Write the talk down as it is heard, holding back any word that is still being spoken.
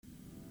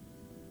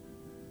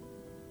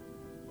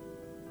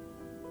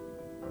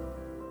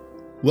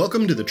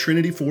Welcome to the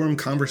Trinity Forum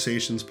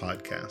Conversations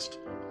podcast.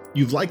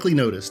 You've likely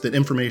noticed that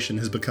information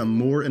has become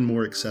more and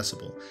more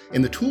accessible,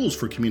 and the tools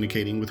for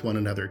communicating with one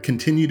another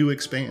continue to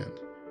expand.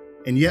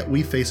 And yet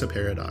we face a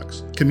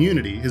paradox.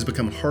 Community has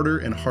become harder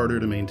and harder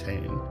to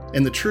maintain,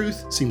 and the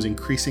truth seems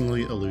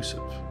increasingly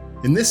elusive.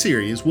 In this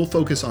series, we'll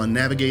focus on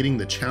navigating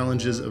the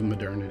challenges of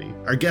modernity.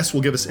 Our guests will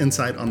give us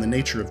insight on the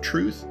nature of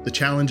truth, the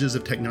challenges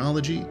of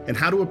technology, and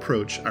how to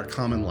approach our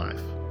common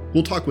life.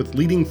 We'll talk with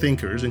leading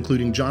thinkers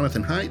including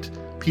Jonathan Haidt,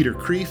 Peter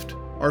Kreeft,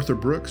 Arthur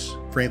Brooks,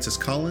 Francis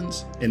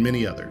Collins, and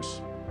many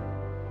others.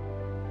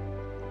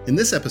 In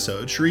this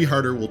episode, Cherie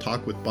Harder will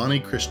talk with Bonnie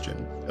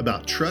Christian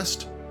about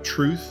trust,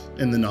 truth,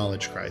 and the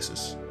knowledge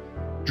crisis.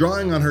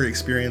 Drawing on her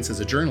experience as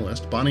a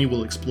journalist, Bonnie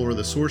will explore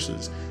the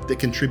sources that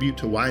contribute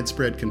to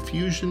widespread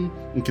confusion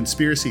and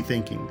conspiracy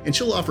thinking, and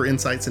she'll offer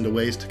insights into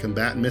ways to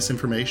combat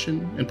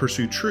misinformation and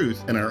pursue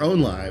truth in our own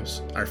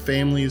lives, our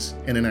families,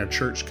 and in our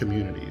church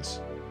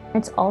communities.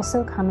 It's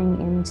also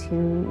coming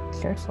into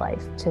church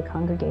life, to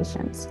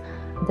congregations.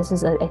 This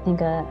is, I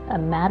think, a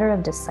matter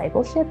of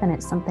discipleship, and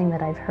it's something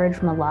that I've heard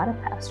from a lot of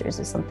pastors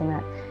is something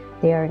that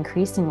they are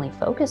increasingly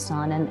focused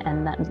on,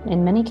 and that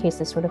in many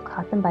cases sort of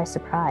caught them by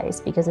surprise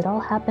because it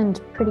all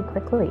happened pretty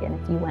quickly. And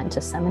if you went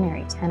to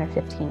seminary 10 or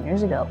 15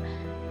 years ago,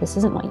 this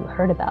isn't what you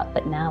heard about,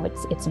 but now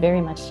it's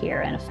very much here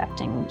and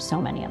affecting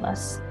so many of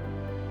us.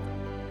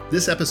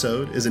 This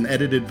episode is an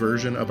edited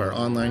version of our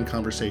online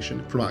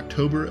conversation from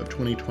October of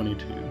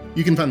 2022.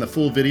 You can find the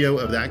full video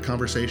of that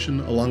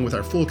conversation along with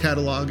our full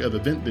catalog of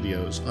event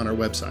videos on our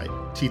website,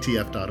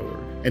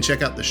 ttf.org. And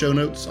check out the show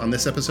notes on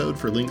this episode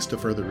for links to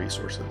further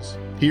resources.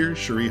 Here's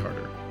Cherie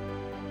Harder.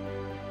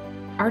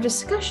 Our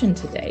discussion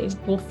today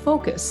will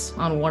focus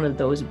on one of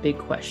those big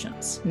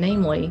questions,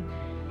 namely,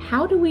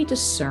 how do we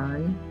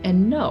discern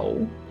and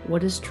know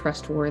what is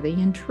trustworthy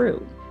and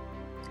true?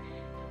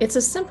 It's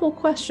a simple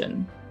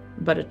question,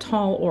 but a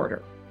tall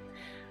order.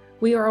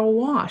 We are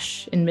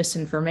awash in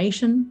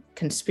misinformation,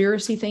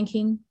 conspiracy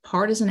thinking,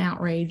 partisan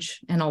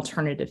outrage, and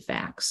alternative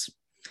facts.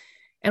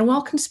 And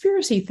while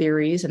conspiracy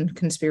theories and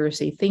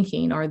conspiracy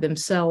thinking are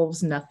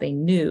themselves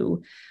nothing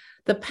new,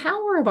 the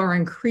power of our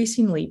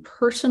increasingly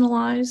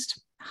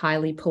personalized,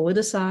 highly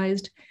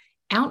politicized,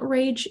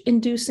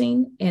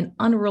 outrage-inducing, and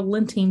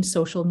unrelenting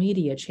social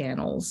media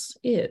channels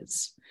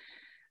is.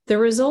 The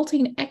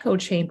resulting echo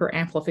chamber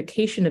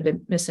amplification of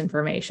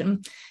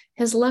misinformation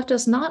has left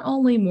us not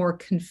only more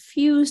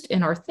confused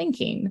in our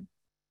thinking,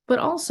 but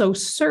also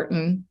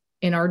certain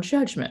in our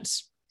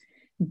judgments,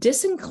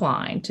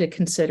 disinclined to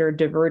consider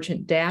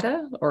divergent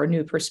data or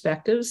new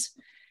perspectives,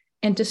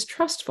 and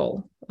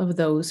distrustful of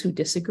those who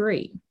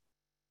disagree.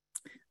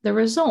 The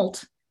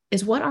result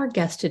is what our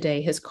guest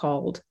today has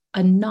called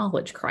a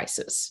knowledge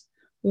crisis,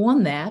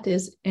 one that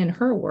is, in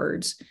her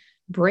words,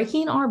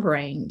 breaking our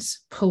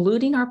brains,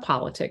 polluting our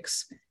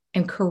politics,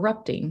 and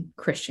corrupting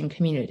Christian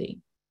community.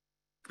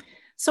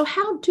 So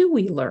how do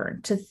we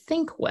learn to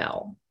think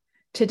well,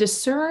 to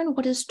discern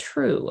what is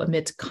true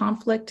amidst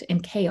conflict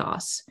and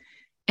chaos,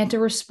 and to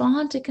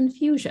respond to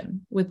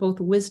confusion with both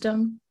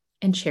wisdom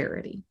and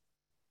charity?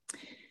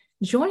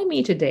 Joining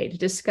me today to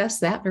discuss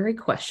that very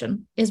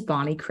question is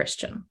Bonnie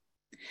Christian.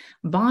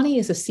 Bonnie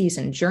is a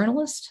seasoned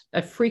journalist,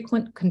 a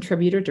frequent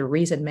contributor to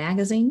Reason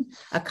Magazine,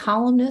 a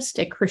columnist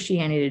at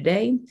Christianity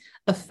Today,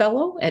 a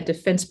fellow at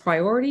Defense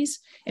Priorities,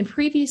 and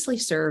previously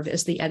served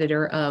as the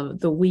editor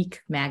of The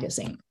Week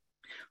magazine.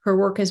 Her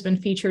work has been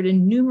featured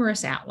in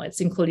numerous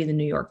outlets, including the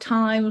New York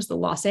Times, the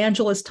Los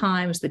Angeles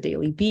Times, the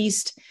Daily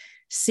Beast,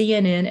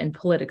 CNN, and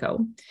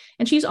Politico.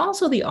 And she's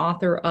also the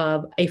author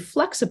of A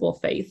Flexible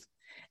Faith,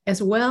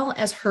 as well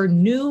as her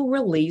new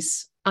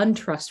release,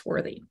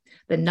 Untrustworthy: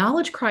 The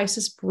Knowledge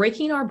Crisis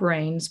Breaking Our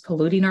Brains,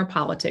 Polluting Our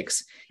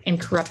Politics,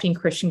 and Corrupting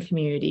Christian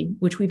Community,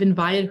 which we've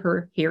invited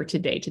her here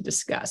today to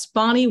discuss.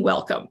 Bonnie,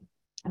 welcome.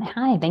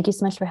 Hi, thank you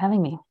so much for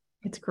having me.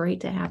 It's great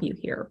to have you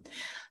here.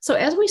 So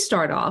as we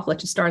start off,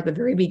 let's just start at the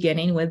very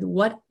beginning with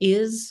what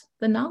is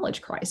the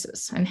knowledge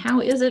crisis and how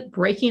is it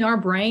breaking our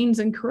brains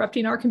and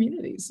corrupting our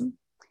communities?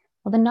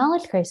 Well, the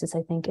knowledge crisis,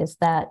 I think, is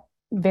that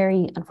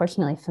very,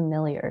 unfortunately,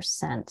 familiar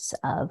sense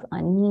of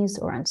unease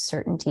or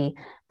uncertainty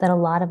that a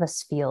lot of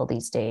us feel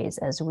these days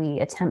as we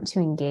attempt to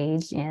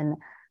engage in,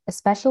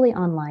 especially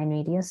online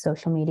media,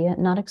 social media,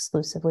 not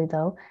exclusively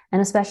though,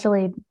 and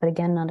especially, but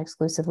again, not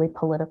exclusively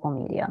political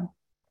media.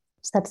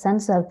 It's that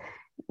sense of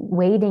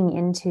wading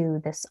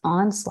into this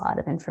onslaught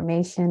of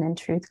information and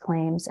truth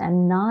claims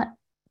and not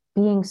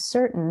being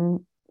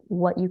certain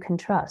what you can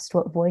trust,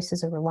 what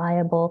voices are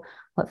reliable,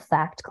 what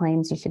fact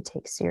claims you should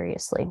take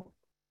seriously.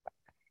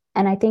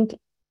 And I think,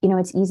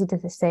 it's easy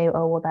to say,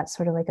 oh, well, that's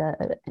sort of like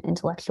an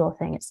intellectual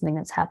thing. It's something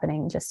that's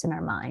happening just in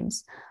our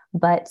minds.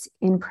 But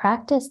in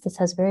practice, this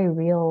has very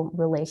real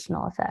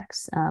relational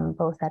effects,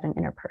 both at an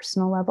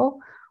interpersonal level,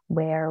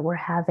 where we're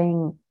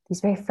having these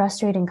very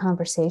frustrating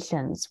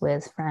conversations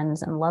with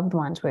friends and loved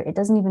ones where it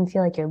doesn't even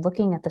feel like you're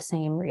looking at the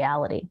same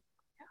reality.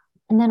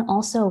 And then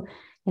also,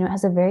 it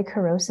has a very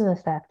corrosive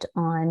effect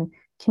on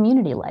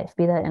community life,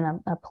 be that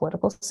in a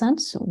political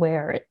sense,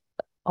 where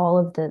all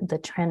of the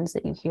trends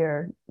that you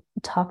hear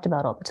talked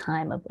about all the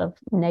time of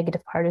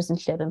negative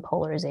partisanship and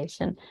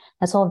polarization.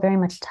 That's all very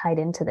much tied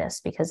into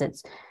this because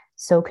it's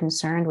so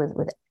concerned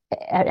with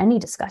any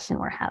discussion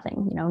we're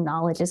having.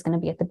 Knowledge is going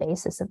to be at the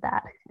basis of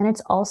that. And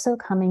it's also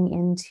coming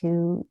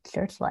into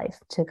church life,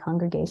 to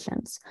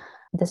congregations.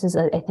 This is,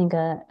 I think,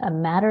 a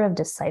matter of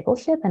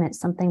discipleship. And it's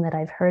something that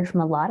I've heard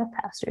from a lot of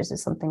pastors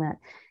is something that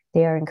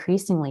they are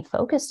increasingly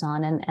focused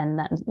on, and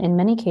that in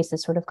many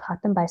cases sort of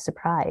caught them by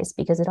surprise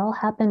because it all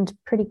happened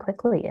pretty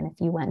quickly. And if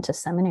you went to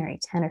seminary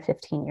 10 or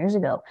 15 years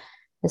ago,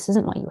 this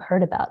isn't what you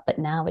heard about, but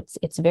now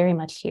it's very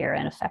much here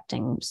and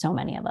affecting so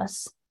many of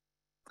us.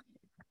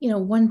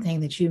 One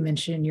thing that you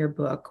mentioned in your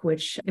book,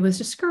 which it was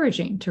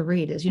discouraging to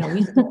read, is, we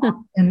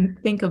often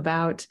think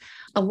about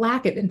a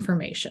lack of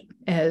information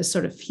as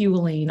sort of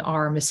fueling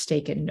our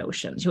mistaken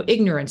notions,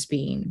 ignorance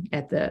being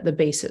at the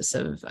basis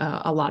of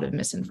a lot of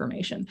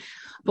misinformation.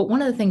 But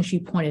one of the things you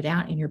pointed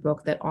out in your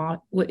book that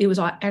it was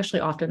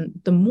actually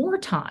often the more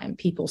time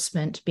people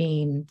spent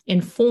being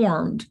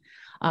informed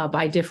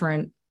by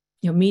different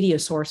media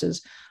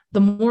sources,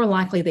 the more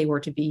likely they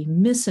were to be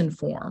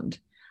misinformed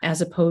as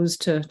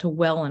opposed to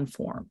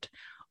well-informed.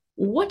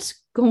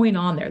 What's going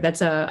on there?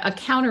 That's a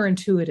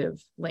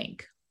counterintuitive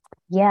link.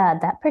 Yeah,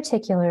 that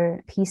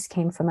particular piece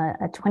came from a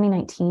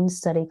 2019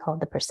 study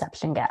called The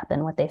Perception Gap.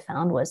 And what they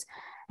found was,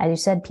 as you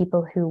said,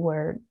 people who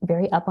were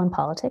very up on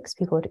politics,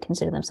 people who would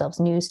consider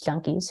themselves news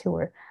junkies, who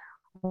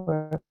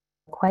were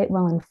quite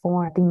well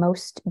informed, the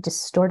most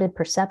distorted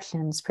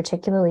perceptions,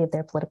 particularly of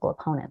their political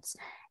opponents.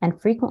 And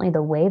frequently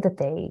the way that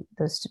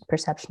those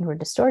perceptions were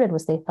distorted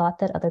was they thought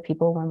that other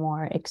people were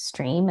more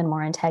extreme and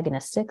more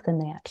antagonistic than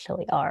they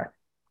actually are.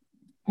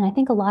 And I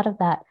think a lot of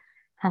that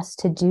has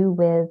to do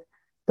with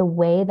the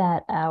way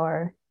that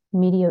our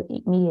media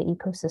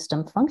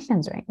ecosystem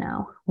functions right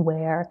now,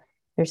 where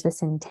there's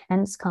this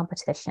intense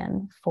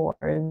competition for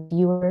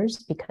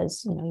viewers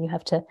because you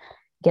have to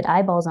get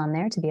eyeballs on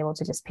there to be able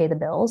to just pay the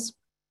bills.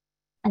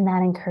 And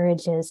that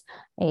encourages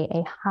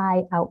a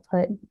high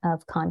output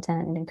of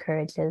content. It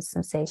encourages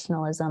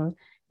sensationalism.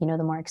 The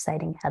more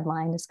exciting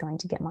headline is going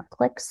to get more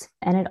clicks.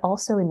 And it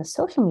also, in the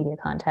social media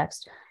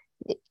context,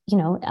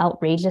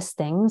 outrageous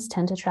things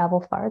tend to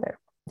travel farther.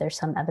 There's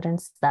some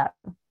evidence that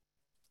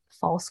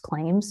false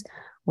claims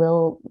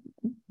will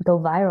go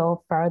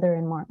viral farther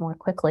and more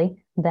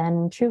quickly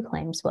than true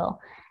claims will.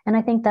 And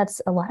I think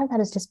that's a lot of that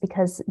is just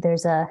because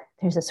there's a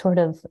sort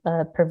of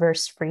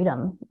perverse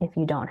freedom if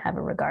you don't have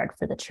a regard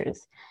for the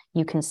truth.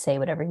 You can say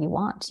whatever you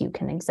want. You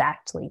can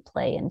exactly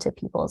play into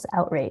people's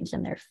outrage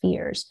and their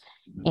fears.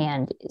 Mm-hmm.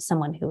 And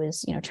someone who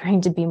is,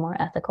 trying to be more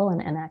ethical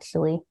and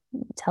actually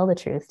tell the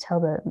truth,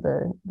 tell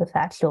the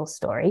factual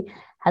story,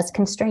 has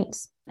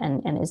constraints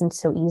and isn't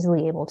so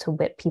easily able to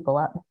whip people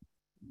up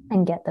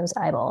and get those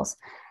eyeballs.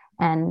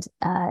 And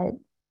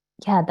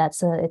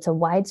it's a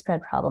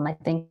widespread problem. I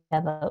think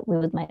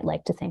might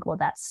like to think, well,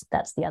 that's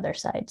the other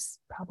side's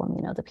problem.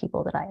 The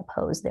people that I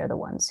oppose, they're the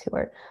ones who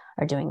are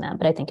doing that.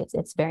 But I think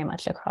it's very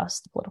much across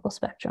the political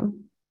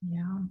spectrum.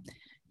 Yeah.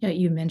 Yeah,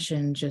 you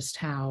mentioned just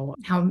how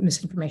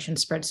misinformation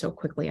spreads so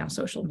quickly on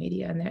social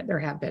media, and there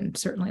have been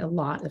certainly a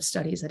lot of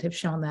studies that have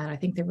shown that. I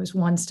think there was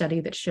one study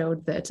that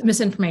showed that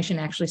misinformation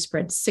actually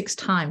spread 6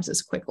 times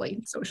as quickly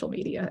in social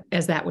media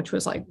as that which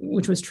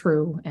was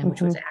true and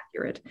which was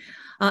accurate.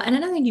 And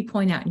another thing you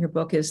point out in your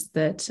book is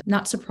that,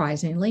 not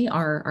surprisingly,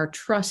 our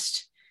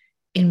trust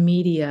in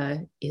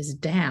media is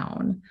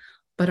down,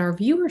 but our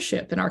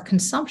viewership and our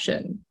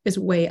consumption is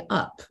way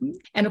up.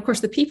 And of course,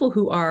 the people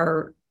who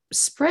are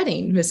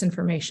spreading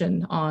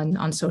misinformation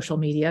on social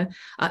media,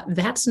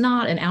 that's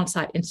not an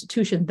outside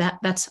institution.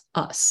 That's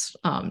us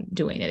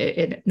doing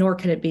it. Nor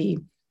can it be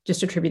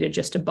just attributed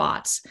just to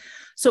bots.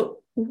 So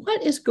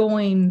what is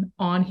going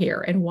on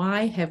here, and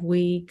why have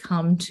we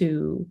come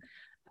to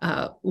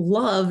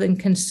love and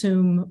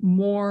consume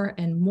more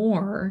and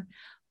more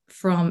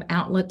from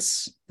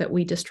outlets that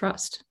we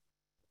distrust?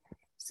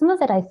 Some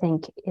of it, I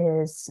think,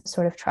 is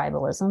sort of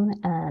tribalism,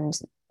 and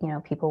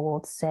people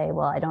will say,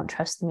 well, I don't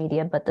trust the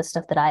media, but the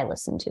stuff that I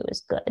listen to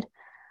is good.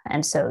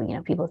 And so,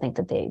 people think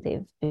that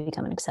they've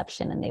become an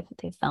exception and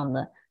they've found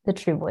the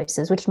true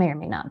voices, which may or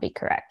may not be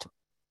correct.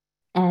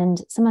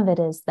 And some of it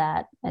is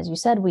that, as you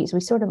said, we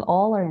sort of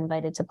all are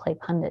invited to play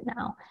pundit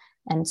now.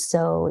 And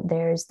so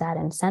there's that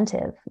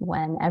incentive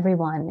when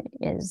everyone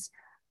is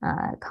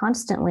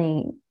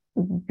constantly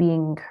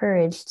being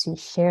encouraged to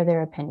share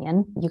their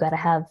opinion. You got to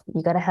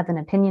have an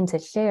opinion to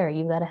share.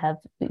 You got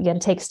to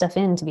take stuff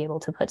in to be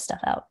able to put stuff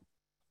out.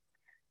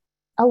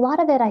 A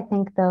lot of it, I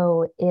think,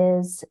 though,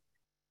 is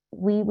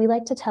we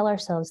like to tell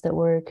ourselves that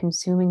we're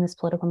consuming this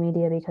political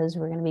media because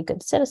we're going to be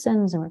good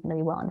citizens and we're going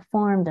to be well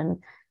informed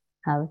and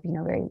have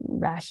very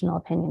rational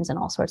opinions and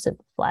all sorts of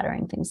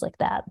flattering things like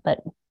that.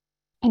 But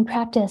in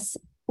practice,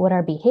 what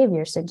our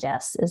behavior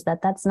suggests is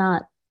that that's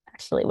not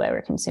actually why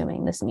we're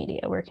consuming this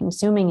media. We're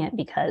consuming it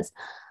because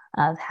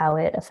of how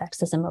it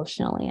affects us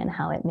emotionally and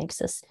how it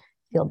makes us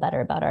feel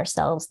better about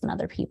ourselves than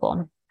other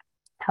people,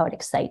 how it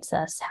excites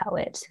us, how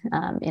it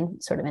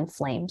sort of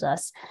inflames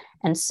us.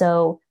 And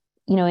so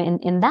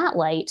in that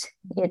light,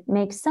 it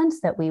makes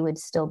sense that we would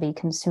still be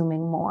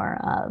consuming more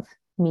of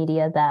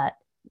media that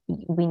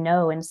we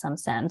know in some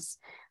sense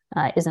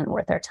isn't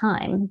worth our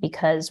time,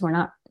 because we're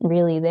not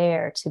really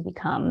there to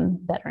become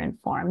better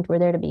informed. We're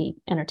there to be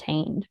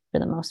entertained for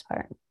the most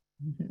part.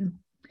 Mm-hmm.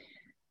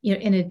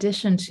 In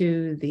addition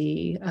to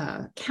the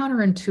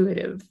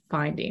counterintuitive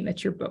finding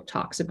that your book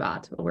talks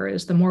about,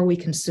 whereas the more we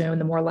consume,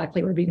 the more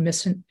likely we're being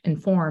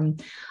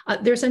misinformed,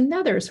 there's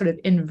another sort of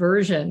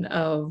inversion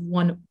of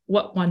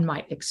what one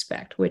might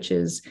expect, which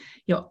is,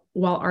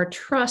 while our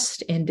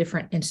trust in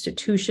different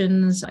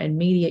institutions and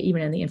media,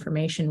 even in the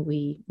information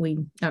we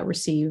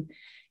receive,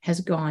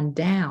 has gone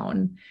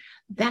down,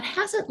 that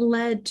hasn't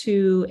led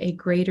to a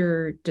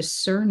greater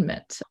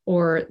discernment,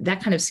 or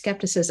that kind of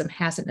skepticism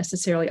hasn't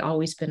necessarily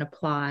always been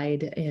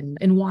applied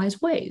in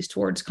wise ways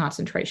towards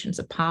concentrations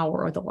of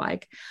power or the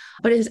like,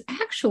 but is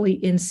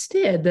actually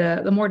instead,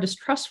 the more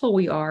distrustful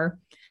we are,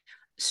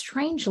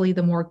 strangely,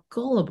 the more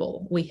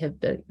gullible we have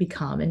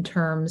become in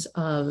terms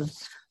of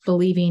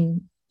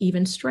believing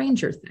even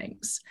stranger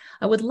things.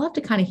 I would love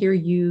to kind of hear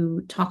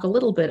you talk a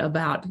little bit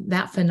about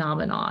that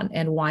phenomenon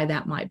and why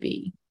that might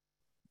be.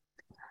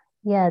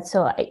 Yeah,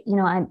 so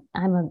I'm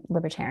a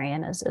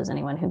libertarian, as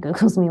anyone who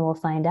Googles me will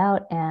find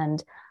out,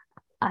 and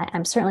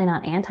I'm certainly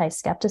not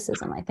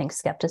anti-skepticism. I think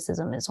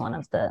skepticism is one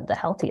of the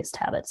healthiest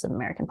habits of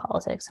American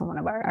politics and one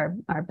of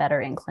our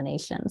better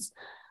inclinations.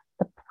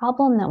 The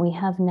problem that we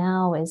have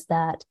now is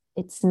that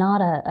it's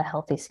not a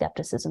healthy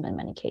skepticism in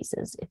many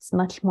cases. It's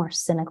much more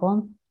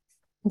cynical.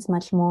 It's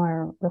much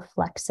more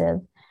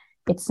reflexive.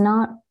 It's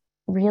not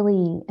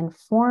really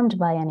informed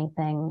by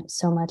anything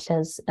so much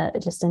as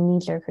just a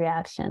knee-jerk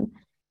reaction.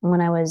 When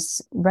I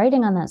was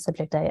writing on that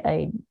subject,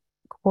 I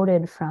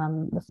quoted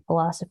from the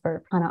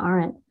philosopher Hannah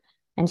Arendt,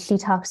 and she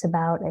talks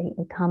about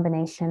a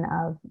combination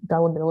of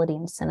gullibility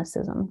and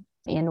cynicism,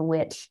 in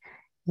which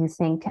you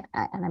think,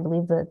 and I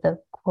believe the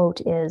quote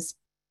is,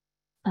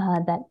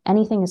 that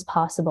anything is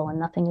possible and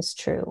nothing is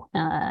true.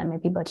 I may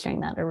be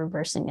butchering that or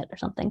reversing it or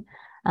something,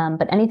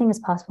 but anything is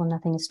possible and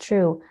nothing is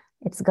true.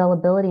 It's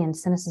gullibility and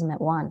cynicism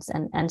at once.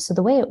 And so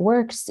the way it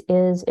works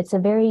is it's a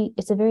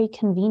very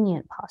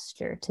convenient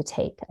posture to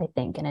take, I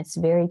think. And it's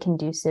very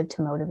conducive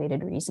to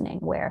motivated reasoning,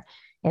 where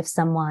if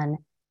someone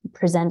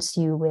presents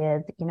you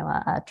with,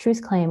 a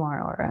truth claim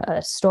or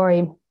a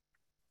story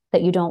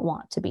that you don't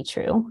want to be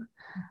true,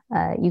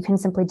 you can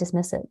simply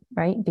dismiss it,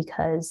 right?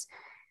 Because,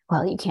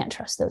 well, you can't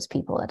trust those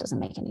people. That doesn't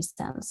make any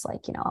sense.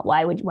 Like,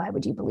 why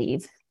would you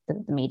believe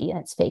the media?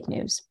 It's fake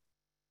news.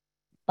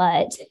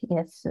 But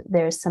if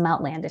there's some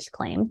outlandish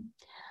claim,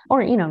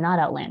 or, not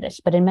outlandish,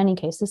 but in many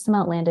cases, some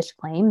outlandish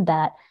claim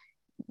that,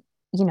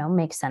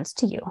 makes sense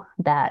to you,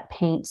 that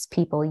paints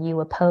people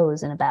you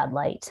oppose in a bad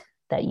light,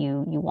 that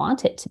you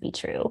want it to be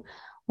true,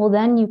 well,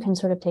 then you can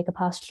sort of take a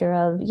posture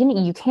of,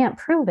 you can't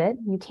prove it.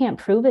 You can't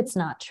prove it's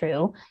not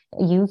true.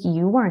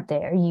 You weren't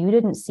there. You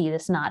didn't see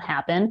this not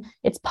happen.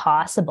 It's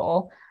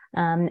possible.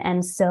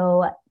 And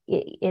so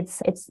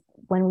it's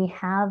when we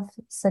have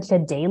such a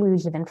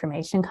deluge of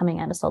information coming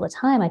at us all the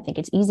time, I think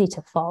it's easy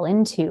to fall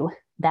into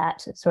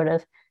that sort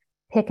of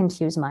pick and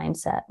choose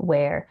mindset,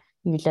 where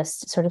you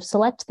just sort of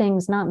select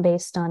things not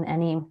based on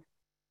any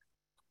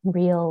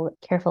real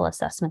careful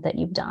assessment that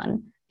you've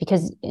done,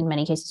 because in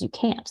many cases you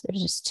can't.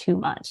 There's just too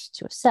much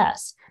to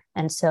assess.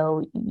 And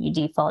so you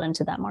default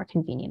into that more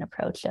convenient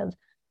approach of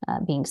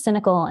being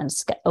cynical and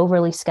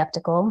overly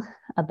skeptical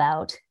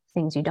about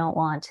things you don't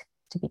want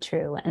to be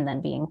true, and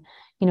then being,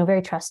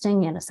 very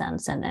trusting in a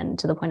sense, and then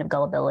to the point of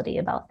gullibility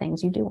about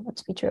things you do want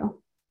to be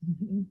true.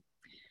 Mm-hmm.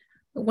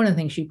 One of the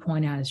things you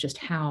point out is just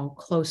how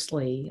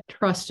closely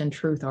trust and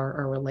truth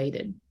are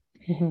related.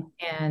 Mm-hmm.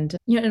 And,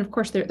 and of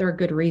course, there are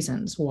good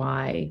reasons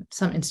why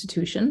some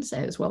institutions,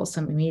 as well as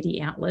some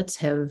media outlets,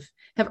 have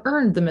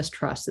earned the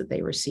mistrust that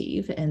they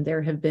receive. And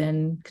there have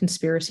been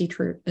conspiracy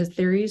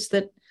theories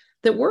that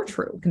were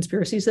true,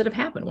 conspiracies that have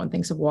happened. One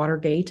thinks of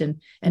Watergate and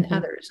mm-hmm.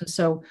 others. And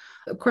so,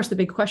 of course, the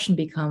big question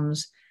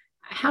becomes,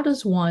 how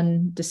does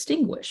one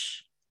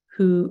distinguish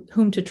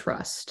whom to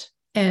trust?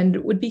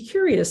 And would be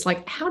curious,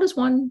 how does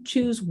one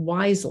choose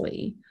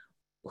wisely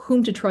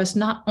whom to trust,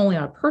 not only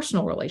on a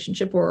personal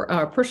relationship or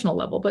a personal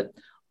level, but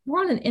more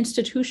on an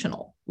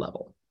institutional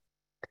level?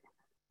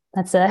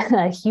 That's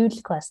a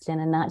huge question,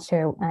 and not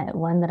sure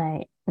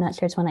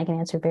it's one I can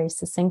answer very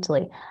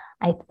succinctly.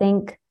 I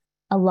think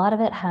a lot of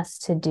it has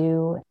to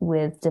do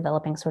with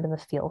developing sort of a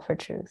feel for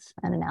truth.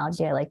 An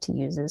analogy I like to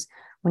use is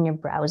when you're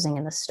browsing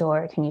in the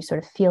store, can you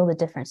sort of feel the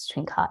difference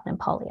between cotton and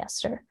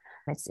polyester?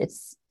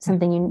 It's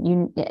something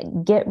you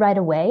get right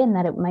away, and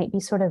that it might be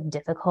sort of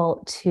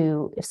difficult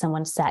to, if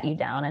someone sat you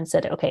down and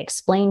said, okay,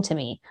 explain to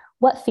me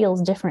what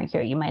feels different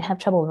here. You might have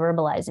trouble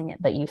verbalizing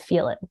it, but you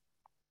feel it.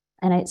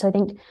 And so I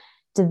think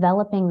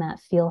developing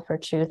that feel for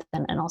truth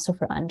and also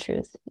for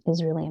untruth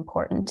is really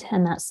important.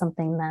 And that's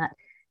something that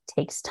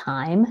takes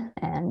time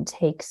and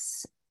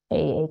takes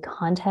a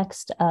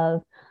context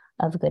of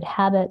good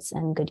habits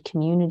and good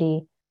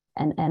community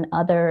and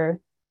other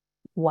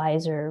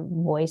wiser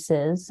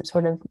voices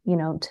sort of,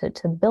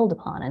 to build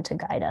upon and to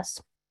guide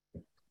us.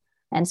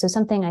 And so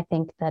something I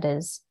think that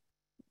is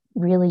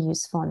really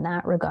useful in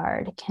that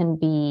regard can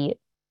be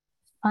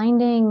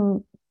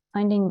finding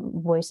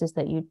voices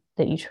that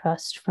you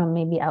trust from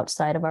maybe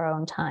outside of our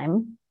own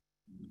time,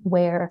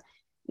 where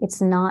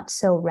it's not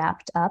so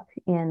wrapped up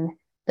in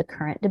the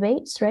current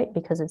debates, right?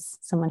 Because it's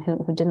someone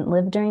who didn't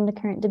live during the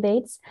current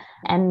debates.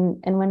 And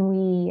when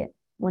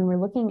we're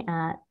looking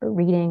at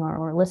reading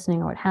or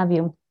listening or what have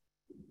you,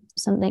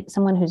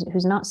 someone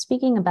who's not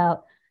speaking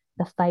about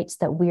the fights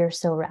that we're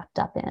so wrapped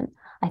up in,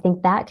 I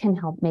think that can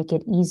help make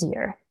it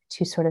easier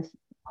to sort of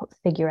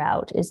figure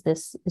out, is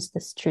this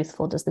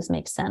truthful? Does this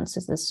make sense?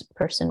 Is this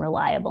person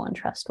reliable and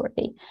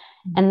trustworthy?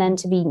 Mm-hmm. And then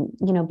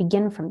to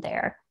begin from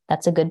there.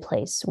 That's a good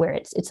place where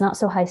it's not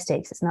so high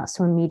stakes. It's not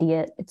so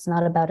immediate. It's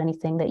not about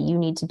anything that you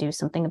need to do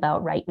something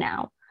about right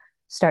now.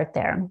 Start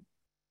there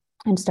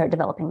and start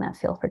developing that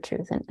feel for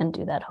truth, and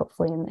do that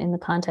hopefully in the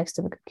context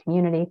of a good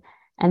community.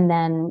 And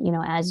then,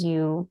 as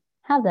you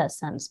have that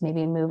sense,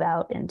 maybe move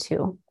out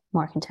into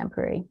more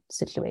contemporary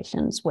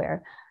situations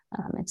where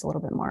it's a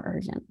little bit more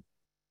urgent.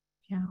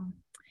 Yeah.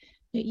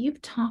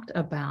 You've talked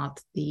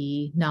about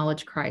the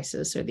knowledge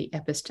crisis or the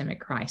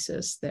epistemic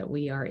crisis that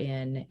we are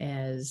in,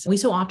 as we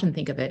so often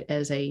think of it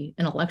as an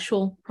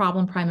intellectual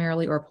problem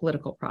primarily, or a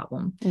political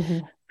problem. Mm-hmm.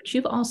 But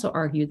you've also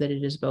argued that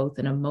it is both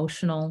an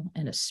emotional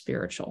and a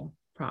spiritual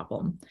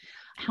problem.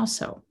 How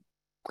so?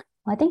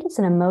 Well, I think it's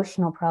an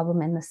emotional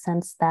problem in the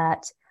sense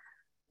that,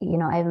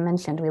 I've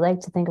mentioned we like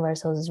to think of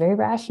ourselves as very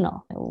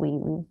rational. We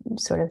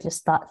sort of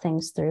just thought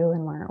things through,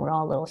 and we're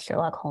all little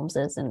Sherlock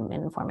Holmeses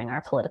in forming our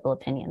political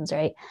opinions,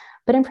 right?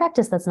 But in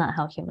practice, that's not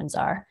how humans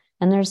are.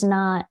 And there's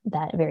not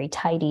that very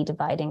tidy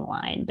dividing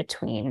line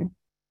between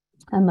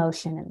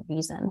emotion and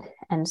reason.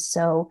 And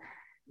so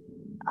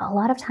a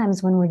lot of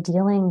times when we're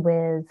dealing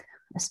with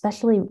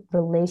especially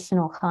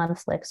relational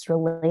conflicts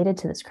related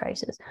to this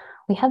crisis,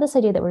 we have this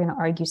idea that we're going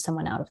to argue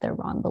someone out of their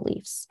wrong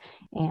beliefs.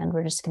 And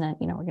we're just going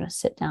to, we're going to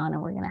sit down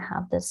and we're going to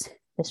have this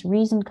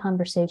reasoned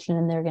conversation.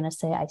 And they're going to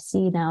say, I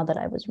see now that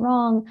I was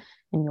wrong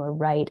and you're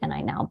right. And I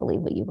now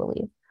believe what you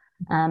believe.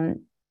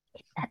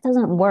 That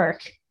doesn't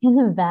work in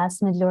the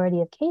vast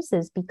majority of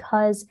cases,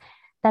 because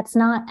that's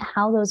not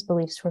how those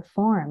beliefs were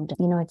formed.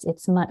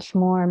 It's much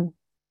more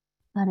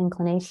about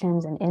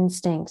inclinations and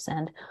instincts,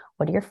 and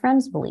what do your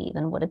friends believe,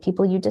 and what do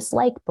people you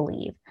dislike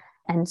believe.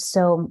 And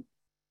so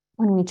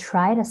when we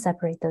try to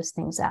separate those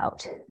things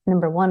out,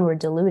 number one, we're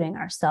deluding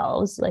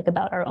ourselves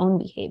about our own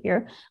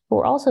behavior, but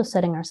we're also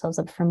setting ourselves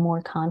up for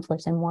more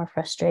conflict and more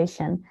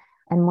frustration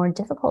and more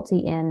difficulty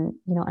in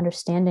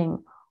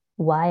understanding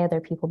why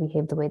other people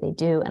behave the way they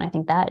do. And I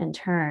think that in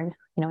turn,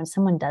 when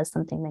someone does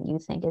something that you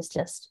think is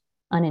just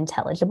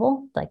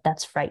unintelligible,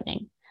 that's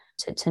frightening.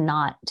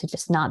 To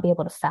just not be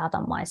able to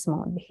fathom why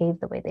someone would behave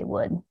the way they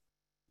would.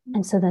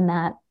 And so then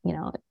that,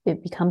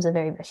 it becomes a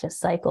very vicious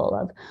cycle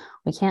of,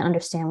 we can't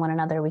understand one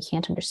another. We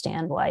can't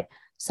understand why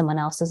someone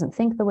else doesn't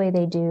think the way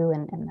they do.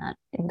 And that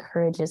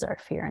encourages our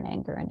fear and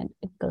anger, and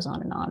it goes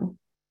on and on.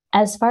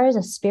 As far as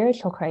a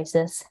spiritual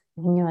crisis,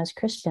 as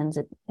Christians,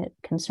 it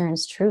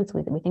concerns truth.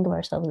 We think of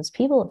ourselves as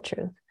people of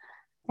truth.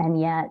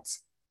 And yet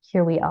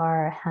here we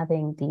are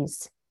having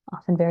these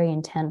often very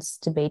intense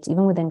debates,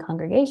 even within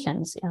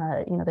congregations.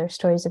 There are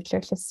stories of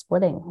churches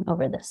splitting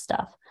over this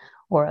stuff,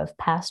 or of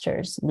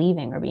pastors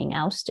leaving or being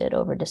ousted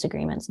over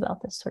disagreements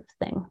about this sort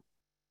of thing.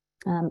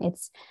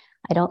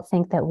 I don't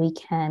think that we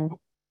can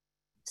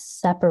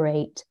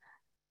separate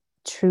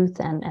truth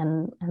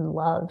and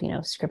love.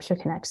 Scripture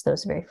connects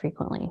those very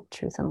frequently,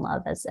 truth and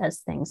love,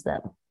 as things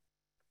that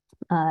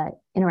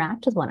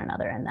interact with one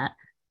another, and that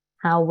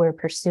how we're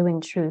pursuing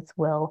truth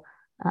will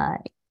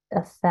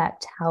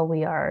affect how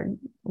we are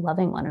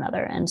loving one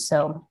another. And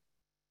so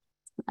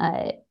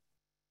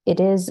it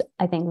is,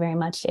 I think, very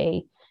much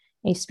a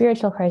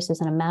spiritual crisis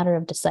and a matter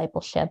of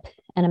discipleship,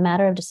 and a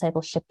matter of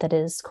discipleship that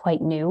is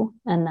quite new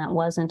and that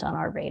wasn't on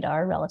our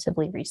radar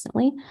relatively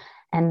recently.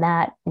 And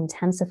that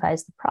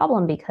intensifies the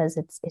problem, because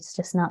it's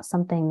just not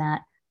something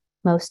that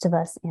most of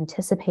us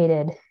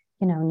anticipated,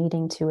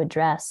 needing to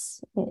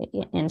address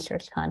in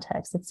church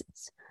context.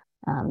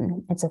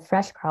 It's a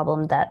fresh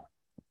problem that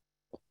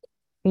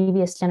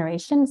previous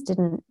generations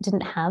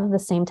didn't have the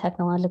same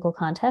technological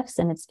context,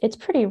 and it's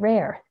pretty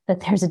rare that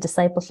there's a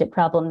discipleship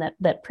problem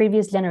that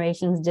previous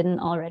generations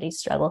didn't already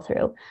struggle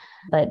through.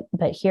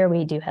 But here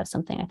we do have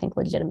something, I think,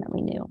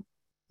 legitimately new.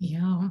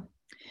 Yeah.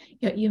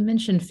 You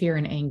mentioned fear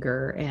and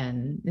anger,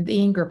 and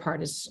the anger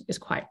part is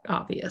quite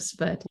obvious,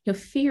 but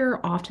fear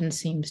often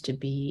seems to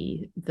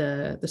be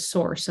the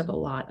source of a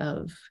lot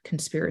of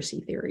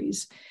conspiracy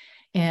theories.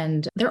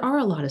 And there are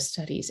a lot of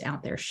studies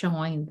out there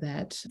showing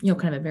that,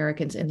 kind of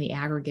Americans in the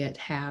aggregate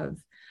have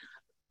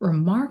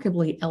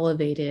remarkably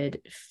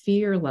elevated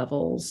fear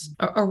levels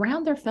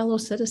around their fellow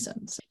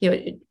citizens.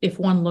 If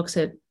one looks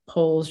at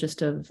polls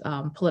just of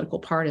political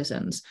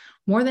partisans,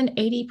 more than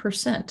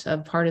 80%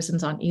 of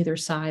partisans on either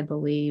side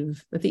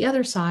believe that the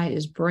other side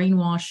is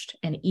brainwashed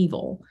and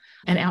evil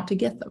and out to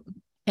get them.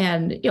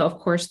 And, of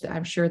course,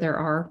 I'm sure there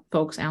are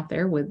folks out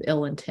there with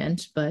ill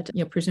intent, but,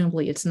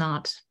 presumably it's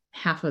not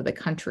half of the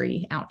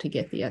country out to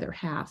get the other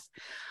half.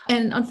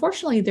 And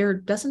unfortunately, there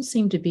doesn't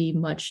seem to be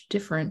much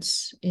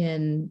difference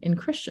in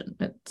Christian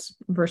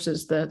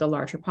versus the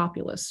larger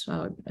populace,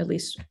 at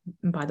least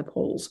by the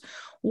polls.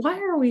 Why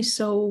are we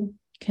so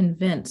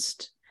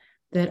convinced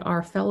that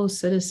our fellow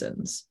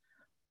citizens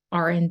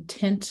are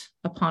intent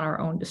upon our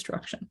own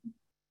destruction?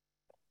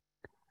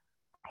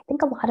 I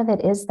think a lot of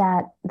it is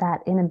that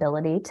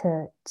inability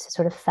to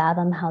sort of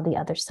fathom how the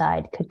other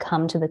side could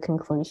come to the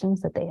conclusions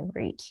that they have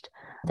reached.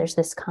 There's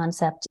this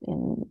concept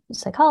in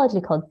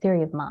psychology called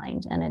theory of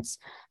mind, and it's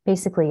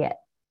basically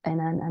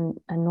in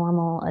a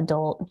normal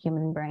adult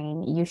human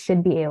brain, you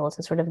should be able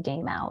to sort of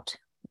game out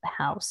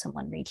how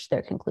someone reached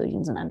their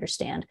conclusions and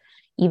understand,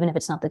 even if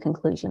it's not the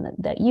conclusion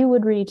that you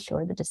would reach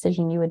or the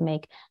decision you would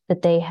make,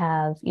 that they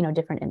have,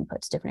 different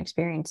inputs, different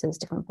experiences,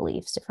 different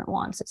beliefs, different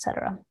wants,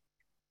 etc.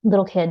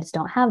 Little kids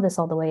don't have this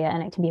all the way yet,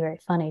 and it can be very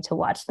funny to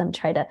watch them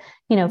try to,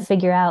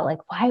 figure out like,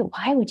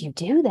 why would you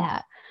do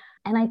that?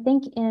 And I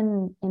think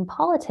in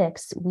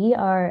politics, we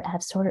are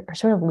sort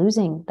of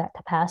losing that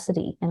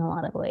capacity in a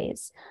lot of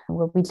ways,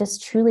 where we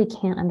just truly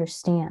can't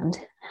understand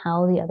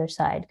how the other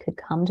side could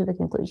come to the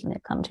conclusion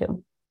they've come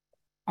to.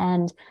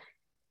 And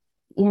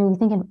you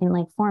think in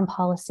like foreign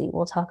policy,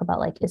 we'll talk about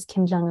like, is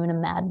Kim Jong-un a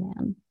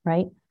madman,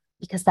 right?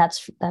 Because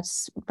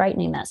that's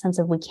frightening, that sense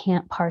of we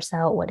can't parse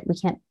out we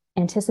can't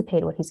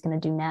anticipate what he's going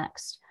to do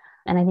next.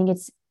 And I think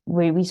it's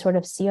where we sort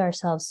of see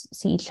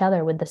each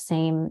other with that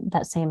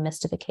same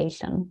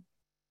mystification.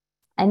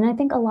 And I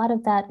think a lot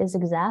of that is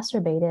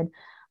exacerbated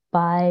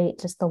by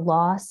just the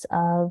loss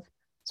of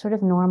sort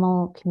of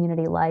normal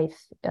community life,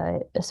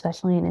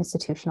 especially in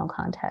institutional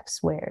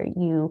contexts where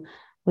you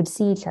would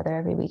see each other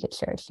every week at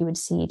church. You would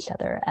see each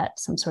other at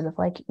some sort of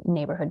like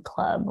neighborhood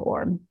club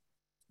or,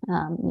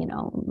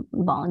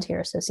 volunteer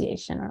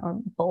association or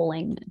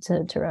bowling,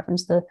 to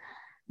reference the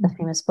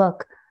famous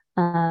book.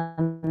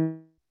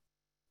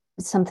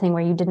 Something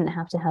where you didn't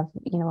have to have,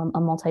 a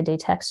multi-day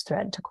text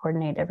thread to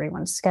coordinate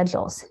everyone's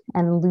schedules,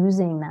 and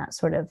losing that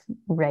sort of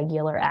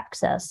regular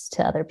access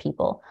to other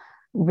people.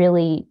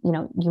 Really,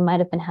 you might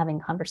have been having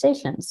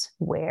conversations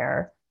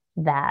where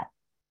that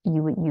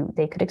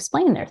they could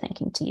explain their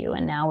thinking to you,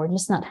 and now we're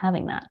just not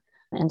having that.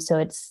 And so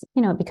it's,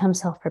 it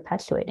becomes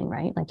self-perpetuating,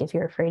 right? Like if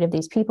you're afraid of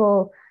these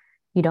people,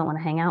 you don't want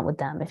to hang out with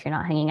them. If you're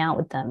not hanging out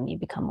with them, you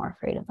become more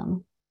afraid of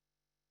them.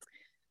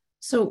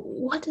 So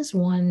what does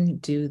one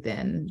do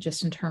then,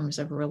 just in terms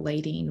of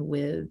relating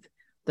with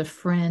the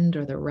friend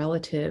or the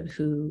relative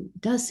who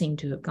does seem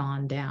to have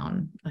gone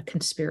down a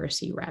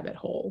conspiracy rabbit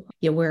hole,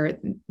 where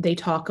they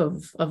talk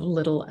of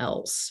little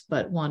else,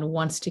 but one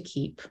wants to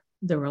keep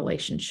the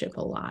relationship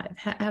alive?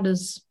 How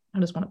does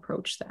one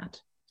approach that?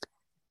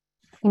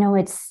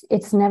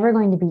 It's never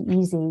going to be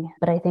easy,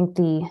 but I think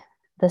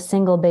the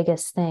single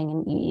biggest thing,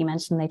 and you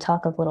mentioned they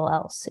talk of little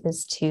else,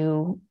 is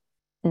to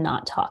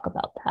not talk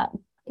about that.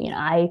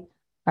 I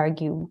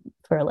argue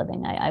for a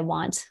living. I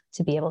want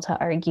to be able to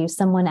argue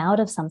someone out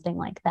of something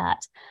like that.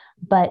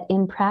 But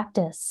in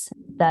practice,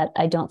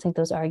 I don't think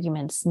those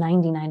arguments,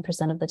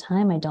 99% of the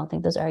time, I don't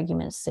think those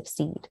arguments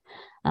succeed.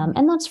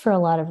 And that's for a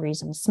lot of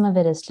reasons. Some of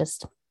it is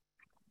just,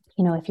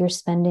 if you're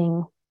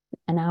spending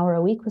an hour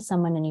a week with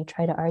someone and you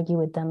try to argue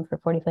with them for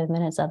 45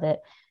 minutes of it,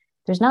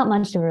 there's not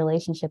much of a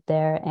relationship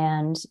there.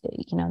 And,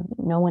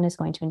 no one is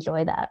going to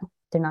enjoy that.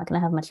 They're not going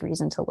to have much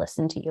reason to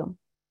listen to you.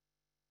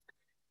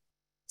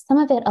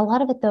 A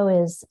lot of it though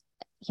is,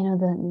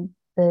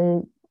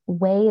 the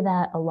way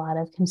that a lot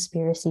of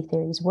conspiracy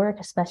theories work,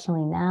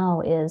 especially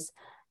now, is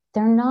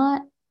they're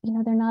not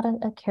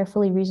a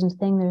carefully reasoned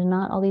thing. There's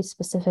not all these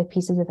specific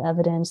pieces of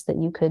evidence that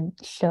you could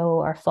show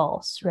are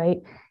false, right?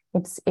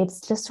 It's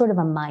just sort of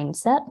a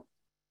mindset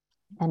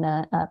and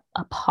a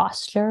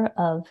posture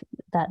of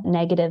that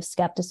negative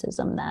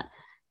skepticism, that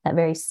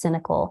very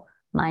cynical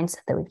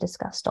mindset that we've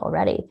discussed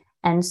already.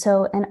 And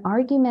so an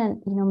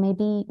argument,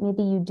 maybe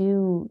you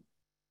do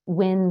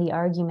win the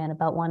argument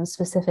about one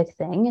specific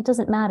thing. It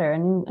doesn't matter.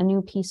 A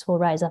new piece will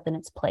rise up in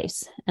its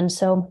place. And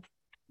so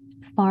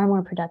far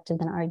more productive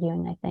than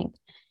arguing, I think,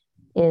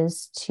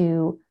 is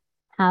to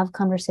have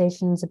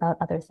conversations about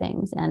other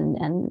things.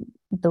 And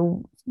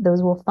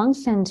those will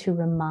function to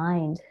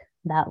remind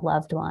that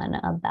loved one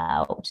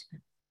about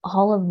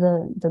all of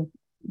the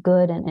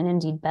good and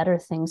indeed better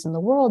things in the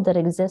world that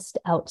exist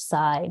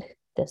outside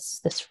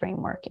this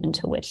framework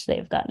into which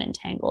they've gotten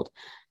entangled.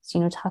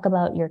 So, talk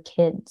about your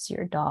kids,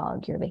 your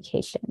dog, your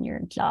vacation, your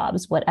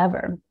jobs,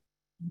 whatever.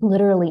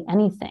 Literally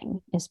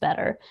anything is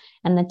better.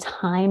 And the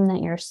time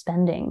that you're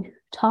spending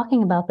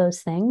talking about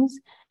those things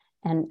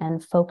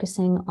and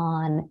focusing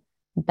on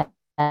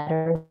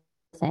better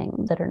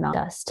things that are not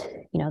just,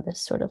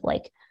 this sort of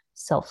like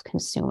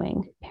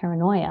self-consuming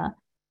paranoia,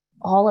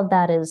 all of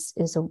that is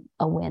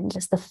a win.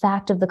 Just the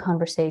fact of the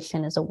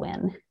conversation is a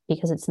win,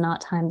 because it's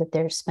not time that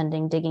they're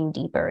spending digging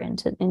deeper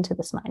into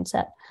this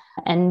mindset.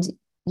 And,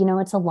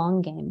 it's a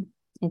long game.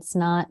 It's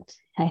not,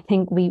 I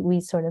think we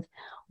sort of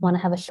want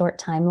to have a short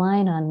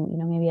timeline on,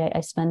 maybe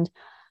I spend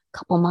a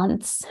couple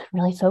months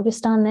really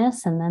focused on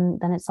this and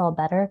then it's all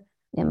better.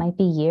 It might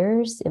be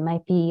years, it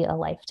might be a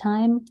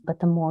lifetime, but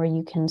the more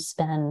you can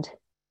spend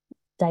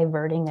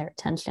diverting their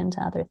attention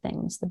to other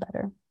things, the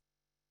better.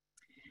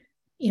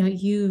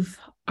 You've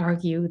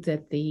argued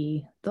that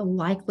the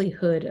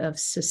likelihood of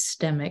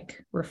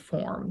systemic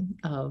reform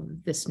of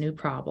this new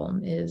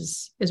problem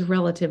is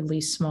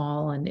relatively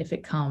small, and if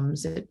it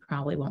comes, it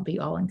probably won't be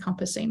all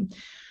encompassing,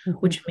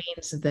 which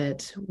means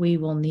that we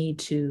will need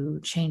to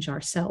change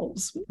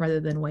ourselves rather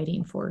than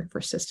waiting for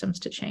systems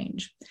to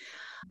change.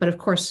 But of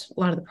course, a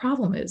lot of the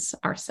problem is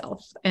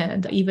ourselves,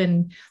 and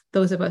even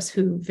those of us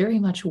who very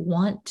much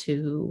want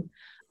to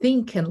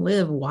think and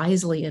live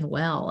wisely and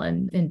well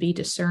and be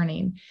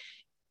discerning.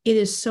 It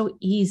is so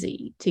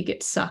easy to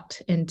get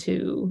sucked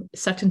into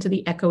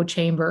the echo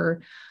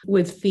chamber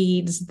with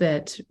feeds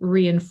that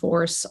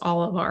reinforce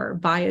all of our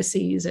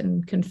biases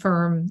and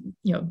confirm,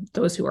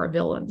 those who are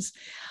villains.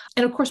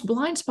 And of course,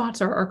 blind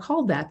spots are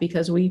called that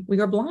because we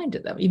are blind to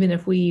them, even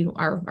if we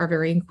are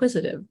very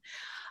inquisitive.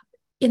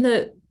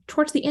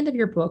 Towards the end of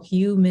your book,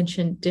 you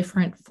mentioned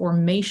different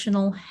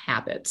formational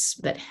habits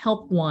that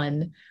help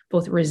one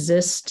both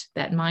resist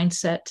that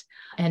mindset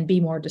and be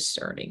more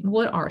discerning.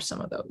 What are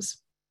some of those?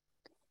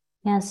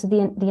 Yeah, so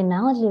the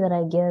analogy that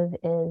I give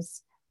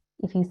is,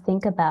 if you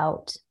think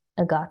about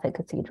a Gothic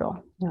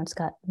cathedral, it's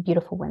got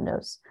beautiful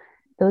windows.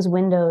 Those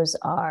windows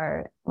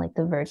are like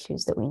the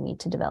virtues that we need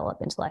to develop,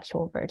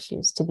 intellectual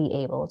virtues, to be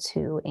able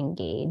to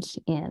engage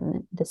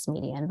in this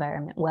media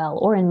environment well,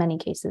 or in many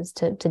cases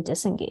to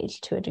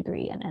disengage to a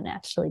degree and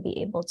actually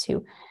be able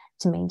to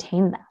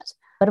maintain that.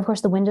 But of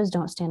course, the windows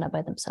don't stand up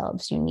by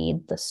themselves. You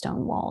need the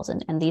stone walls,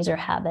 and these are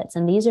habits,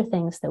 and these are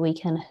things that we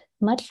can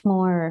much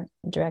more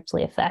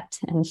directly affect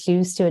and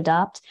choose to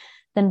adopt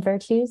than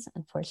virtues.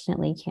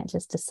 Unfortunately, you can't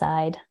just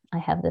decide, I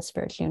have this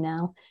virtue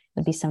now. It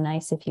would be so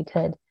nice if you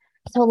could.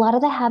 So a lot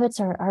of the habits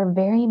are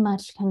very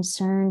much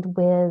concerned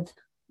with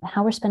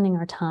how we're spending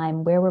our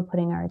time, where we're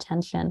putting our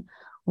attention,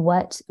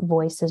 what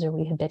voices are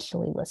we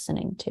habitually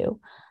listening to.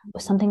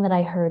 Something that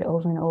I heard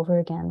over and over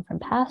again from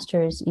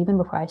pastors, even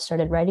before I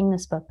started writing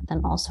this book, but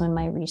then also in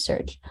my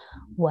research,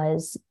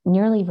 was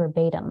nearly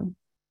verbatim.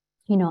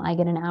 I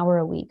get an hour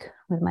a week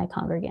with my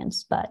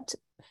congregants, but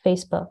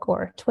Facebook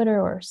or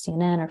Twitter or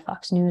CNN or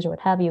Fox News or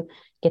what have you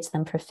gets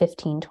them for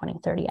 15, 20,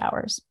 30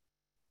 hours.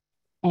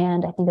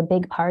 And I think a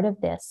big part of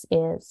this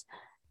is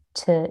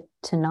to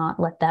not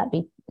let that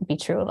be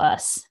true of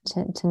us,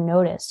 to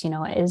notice,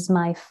 is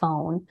my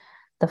phone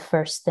the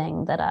first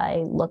thing that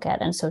I look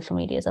at in social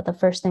media? Is that the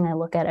first thing I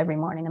look at every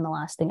morning and the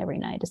last thing every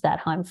night? Is that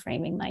how I'm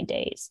framing my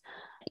days?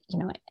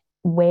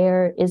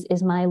 Where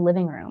is my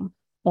living room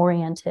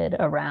oriented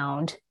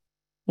around,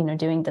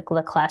 doing the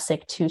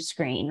classic two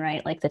screen,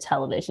 right? Like the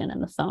television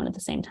and the phone at the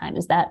same time.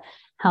 Is that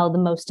how the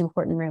most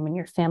important room in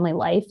your family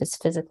life is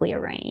physically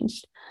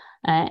arranged?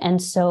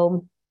 And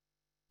so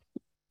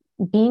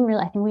being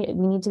really, I think we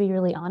need to be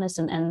really honest,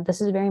 and this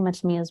is very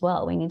much me as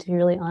well. We need to be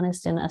really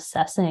honest in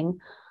assessing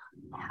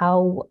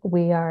how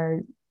we are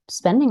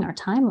spending our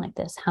time like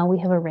this, how we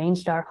have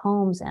arranged our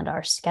homes and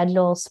our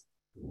schedules,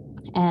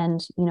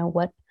 and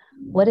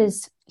what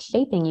is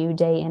shaping you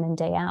day in and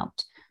day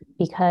out.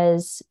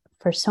 Because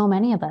for so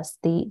many of us,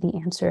 the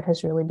answer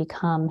has really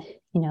become,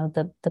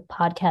 the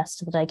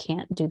podcast that I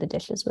can't do the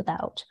dishes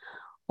without,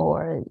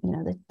 or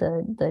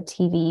the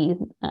TV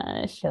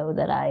show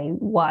that I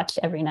watch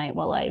every night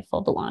while I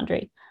fold the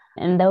laundry.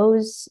 And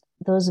those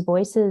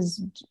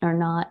voices are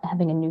not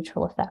having a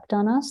neutral effect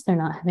on us. They're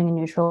not having a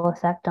neutral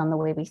effect on the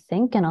way we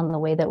think and on the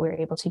way that we're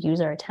able to use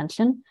our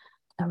attention.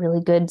 A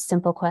really good,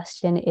 simple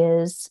question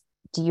is,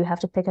 do you have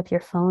to pick up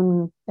your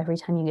phone every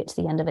time you get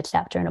to the end of a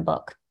chapter in a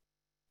book?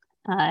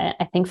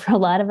 I think for a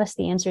lot of us,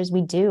 the answer is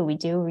we do. We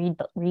do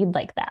read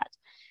like that.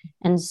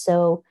 And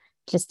so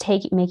just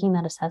making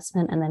that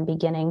assessment and then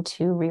beginning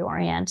to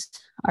reorient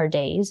our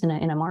days in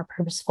a more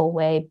purposeful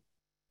way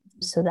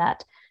so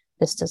that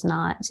this does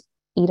not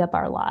eat up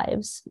our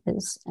lives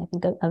is, I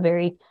think, a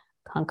very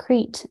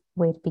concrete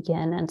way to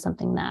begin, and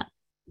something that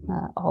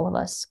all of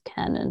us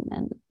can,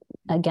 and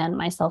again,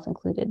 myself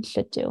included,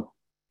 should do.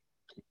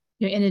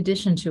 In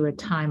addition to a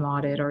time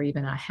audit or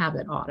even a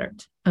habit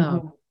audit,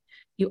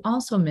 you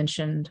also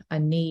mentioned a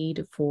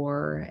need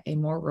for a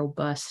more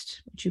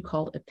robust, what you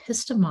called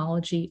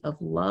epistemology of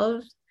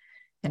love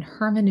and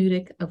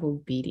hermeneutic of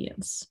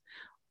obedience.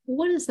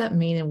 What does that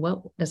mean, and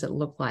what does it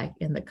look like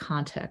in the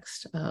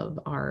context of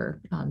our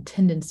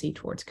tendency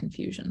towards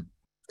confusion?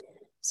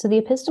 So the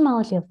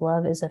epistemology of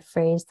love is a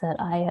phrase that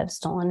I have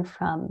stolen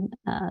from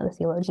the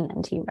theologian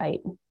N.T.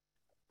 Wright.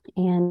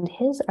 And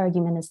his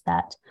argument is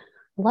that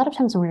a lot of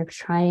times when we're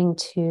trying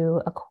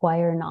to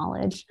acquire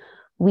knowledge,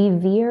 we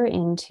veer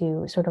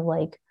into sort of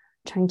like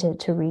trying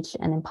to reach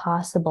an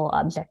impossible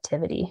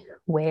objectivity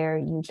where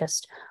you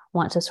just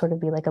want to sort of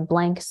be like a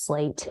blank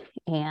slate,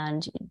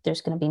 and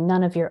there's going to be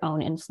none of your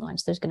own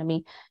influence. There's going to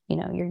be,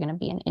 you're going to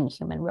be an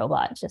inhuman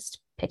robot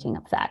just picking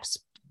up facts.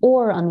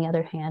 Or on the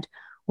other hand,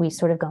 we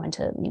sort of go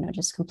into,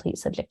 just complete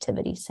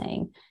subjectivity,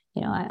 saying,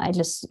 I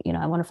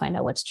want to find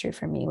out what's true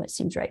for me, what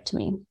seems right to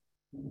me.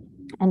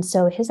 And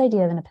so his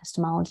idea of an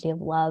epistemology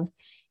of love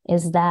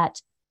is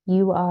that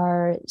you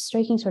are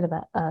striking sort of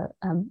a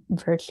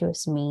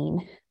virtuous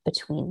mean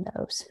between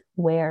those,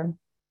 where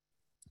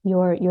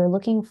you're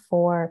looking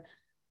for,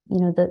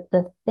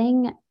 the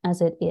thing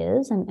as it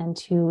is, and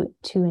to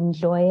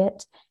enjoy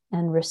it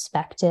and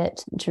respect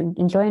it, to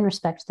enjoy and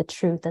respect the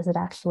truth as it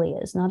actually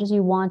is, not as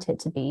you want it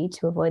to be,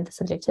 to avoid the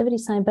subjectivity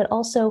sign, but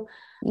also,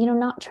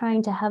 not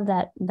trying to have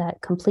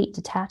that complete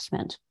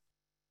detachment,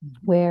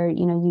 where,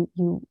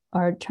 you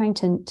are trying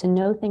to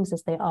know things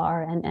as they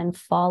are, and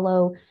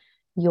follow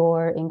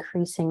your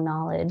increasing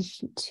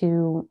knowledge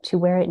to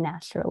where it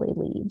naturally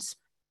leads,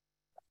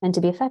 and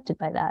to be affected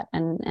by that,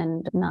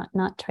 and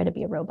not try to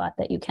be a robot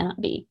that you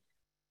cannot be.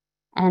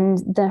 And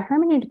the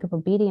hermeneutic of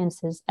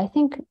obedience is, I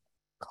think,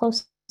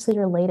 closely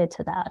related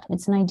to that.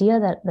 It's an idea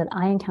that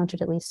I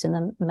encountered, at least in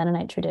the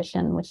Mennonite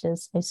tradition, which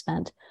is I've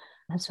spent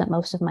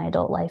most of my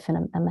adult life in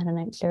a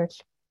Mennonite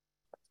church.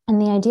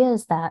 And the idea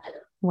is that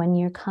when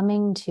you're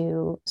coming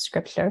to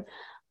scripture,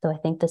 though I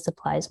think this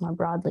applies more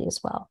broadly as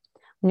well,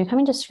 when you're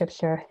coming to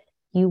scripture,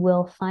 you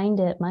will find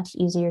it much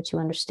easier to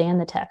understand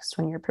the text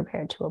when you're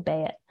prepared to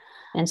obey it.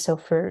 And so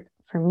for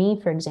me,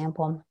 for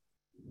example,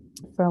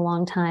 for a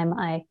long time,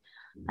 I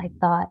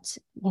thought,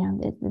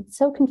 it's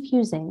so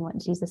confusing what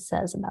Jesus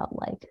says about,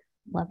 like,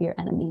 love your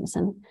enemies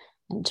and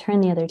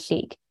turn the other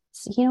cheek.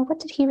 So, what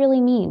did he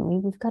really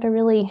mean? We've got to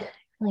really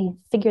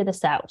figure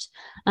this out.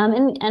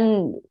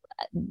 And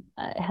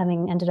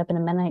having ended up in a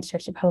Mennonite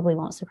church, it probably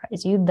won't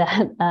surprise you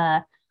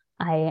that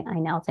I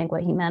now think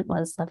what he meant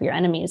was love your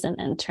enemies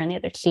and turn the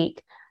other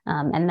cheek.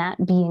 And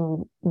that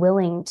being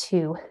willing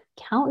to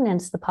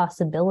countenance the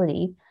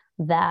possibility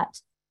that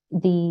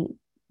the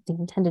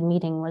intended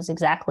meaning was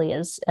exactly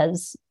as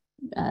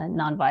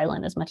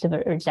nonviolent, as much of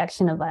a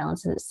rejection of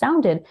violence as it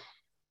sounded,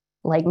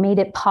 like, made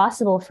it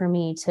possible for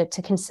me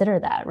to consider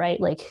that, right?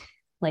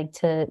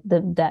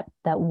 That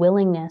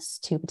willingness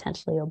to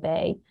potentially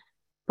obey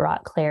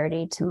brought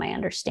clarity to my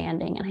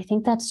understanding. And I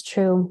think that's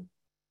true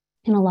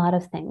in a lot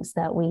of things,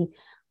 that we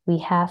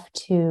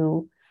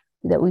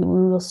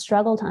will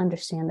struggle to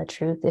understand the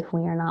truth if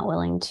we are not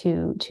willing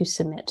to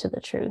submit to the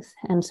truth.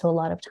 And so a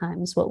lot of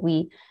times what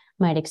we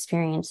might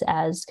experience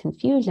as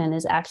confusion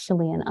is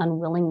actually an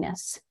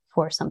unwillingness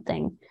for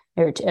something,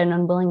 or an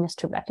unwillingness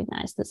to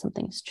recognize that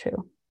something is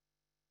true.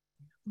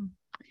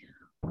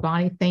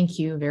 Bonnie, thank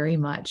you very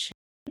much.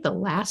 The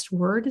last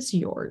word is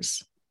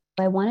yours.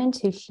 I wanted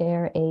to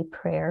share a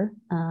prayer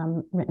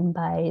written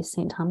by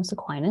St. Thomas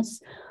Aquinas,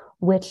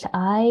 which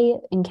I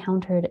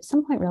encountered at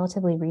some point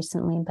relatively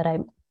recently, but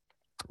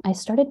I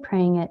started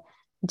praying it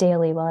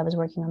daily while I was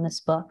working on this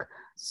book,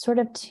 sort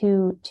of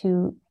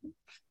to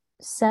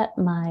set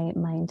my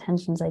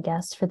intentions, I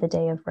guess, for the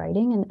day of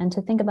writing, and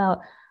to think about,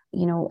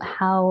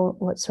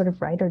 what sort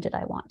of writer did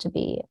I want to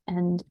be?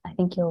 And I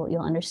think you'll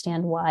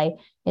understand why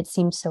it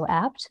seems so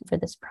apt for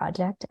this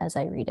project as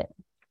I read it.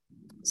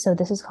 So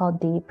this is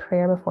called the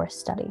Prayer Before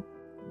Study.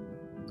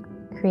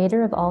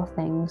 Creator of all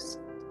things,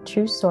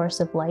 true source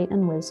of light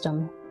and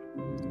wisdom,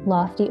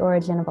 lofty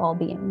origin of all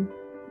being,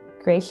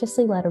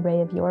 graciously let a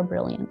ray of your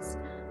brilliance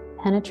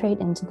penetrate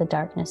into the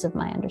darkness of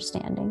my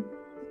understanding,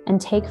 and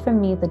take from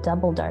me the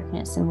double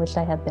darkness in which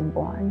I have been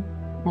born,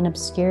 an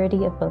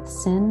obscurity of both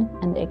sin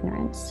and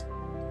ignorance.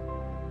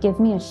 Give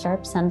me a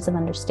sharp sense of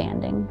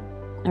understanding,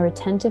 a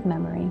retentive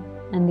memory,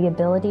 and the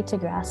ability to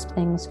grasp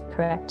things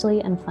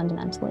correctly and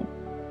fundamentally.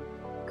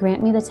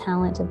 Grant me the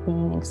talent of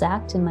being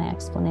exact in my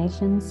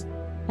explanations,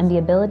 and the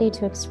ability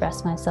to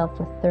express myself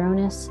with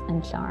thoroughness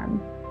and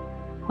charm.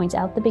 Point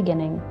out the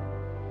beginning,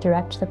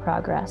 direct the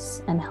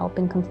progress, and help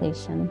in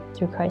completion,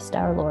 through Christ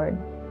our Lord.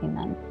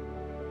 Amen.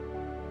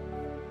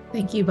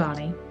 Thank you,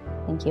 Bonnie.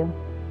 Thank you.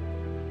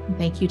 And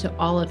thank you to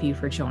all of you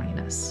for joining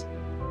us.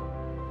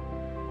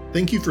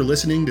 Thank you for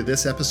listening to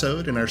this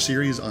episode in our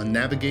series on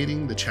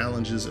navigating the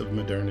challenges of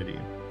modernity.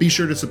 Be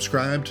sure to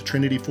subscribe to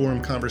Trinity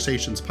Forum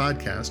Conversations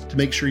podcast to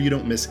make sure you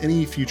don't miss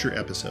any future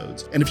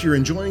episodes. And if you're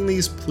enjoying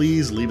these,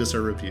 please leave us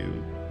a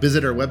review.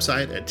 Visit our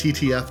website at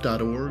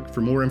ttf.org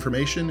for more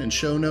information and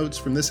show notes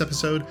from this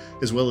episode,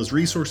 as well as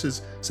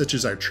resources such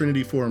as our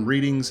Trinity Forum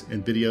readings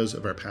and videos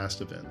of our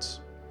past events.